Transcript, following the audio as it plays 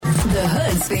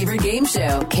America's favorite game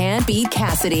show, Can't Beat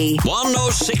Cassidy.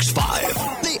 1065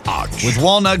 The Arch. With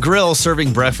Walnut Grill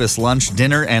serving breakfast, lunch,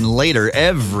 dinner, and later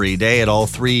every day at all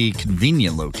 3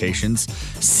 convenient locations.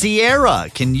 Sierra,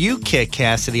 can you kick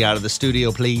Cassidy out of the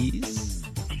studio, please?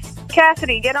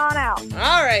 Cassidy, get on out.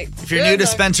 All right. If you're new to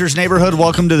Spencer's Neighborhood,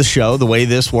 welcome to the show. The way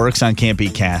this works on Can't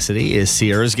Beat Cassidy is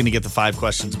Sierra's going to get the 5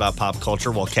 questions about pop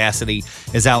culture while Cassidy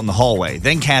is out in the hallway.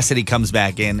 Then Cassidy comes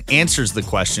back in, answers the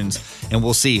questions, and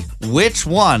we'll see which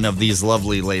one of these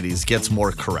lovely ladies gets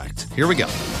more correct. Here we go.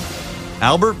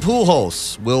 Albert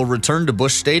Pujols will return to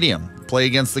Busch Stadium, play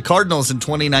against the Cardinals in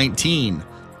 2019.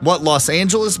 What Los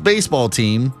Angeles baseball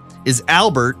team is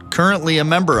Albert currently a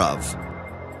member of?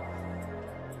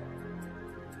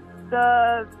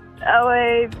 The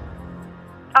LA...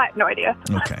 I have no idea.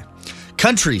 Okay.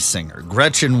 Country singer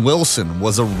Gretchen Wilson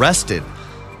was arrested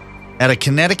at a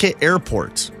Connecticut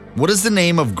airport. What is the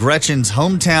name of Gretchen's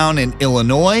hometown in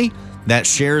Illinois that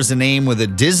shares a name with a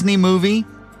Disney movie?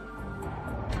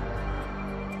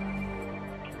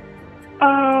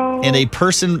 Oh. And a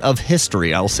person of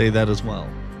history. I'll say that as well.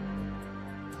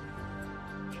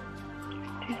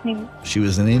 Disney. She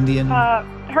was an Indian.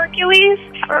 Hercules?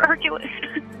 Or Hercules.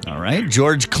 All right.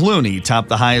 George Clooney topped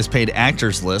the highest paid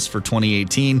actors list for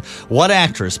 2018. What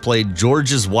actress played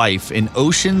George's wife in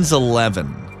Ocean's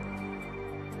 11?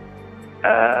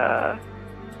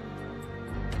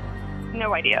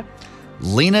 No idea.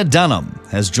 Lena Dunham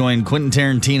has joined Quentin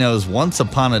Tarantino's Once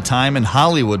Upon a Time in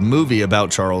Hollywood movie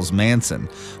about Charles Manson.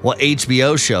 What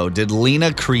HBO show did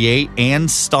Lena create and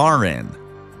star in?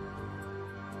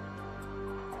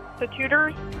 The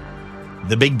Tudors?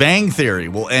 The Big Bang Theory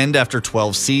will end after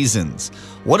 12 seasons.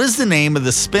 What is the name of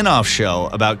the spin-off show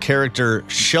about character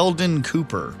Sheldon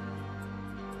Cooper?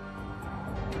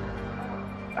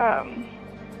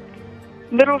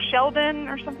 Little Sheldon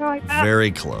or something like that?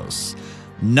 Very close.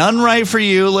 None right for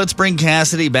you. Let's bring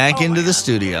Cassidy back into the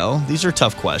studio. These are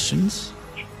tough questions.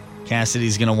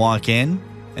 Cassidy's going to walk in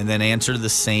and then answer the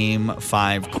same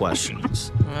 5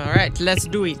 questions. All right, let's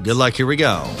do it. Good luck. Here we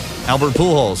go. Albert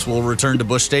Pujols will return to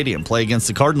Busch Stadium, play against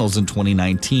the Cardinals in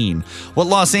 2019. What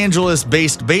Los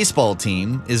Angeles-based baseball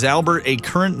team is Albert a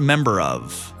current member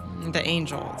of? The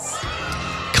Angels.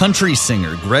 Country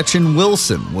singer Gretchen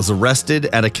Wilson was arrested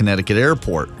at a Connecticut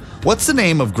airport. What's the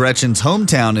name of Gretchen's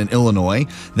hometown in Illinois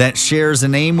that shares a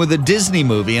name with a Disney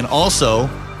movie and also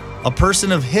a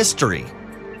person of history?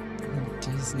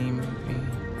 Disney movie.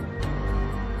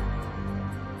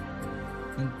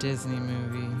 A Disney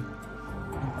movie.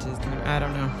 I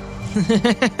don't know.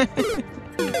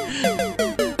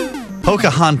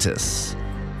 Pocahontas.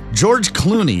 George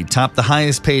Clooney topped the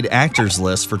highest paid actors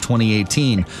list for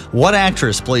 2018. What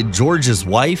actress played George's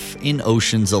wife in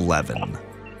Ocean's 11?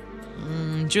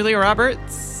 Julia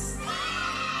Roberts.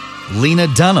 Lena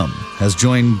Dunham has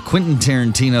joined Quentin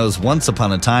Tarantino's Once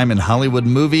Upon a Time in Hollywood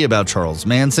movie about Charles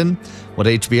Manson. What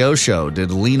HBO show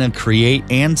did Lena create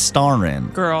and star in?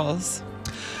 Girls.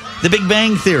 The Big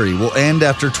Bang Theory will end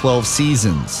after 12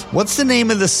 seasons. What's the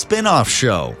name of the spin-off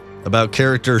show about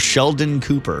character Sheldon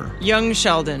Cooper? Young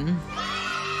Sheldon.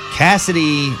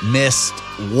 Cassidy missed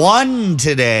 1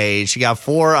 today. She got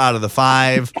 4 out of the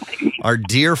 5. Our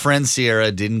dear friend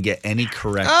Sierra didn't get any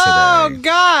correct today. Oh,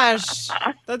 gosh.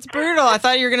 That's brutal. I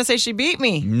thought you were going to say she beat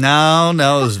me. No,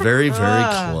 it was very,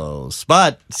 very close.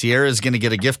 But Sierra's going to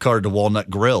get a gift card to Walnut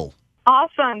Grill.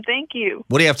 Awesome. Thank you.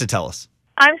 What do you have to tell us?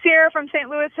 I'm Sierra from St.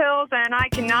 Louis Hills, and I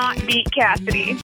cannot beat Cassidy.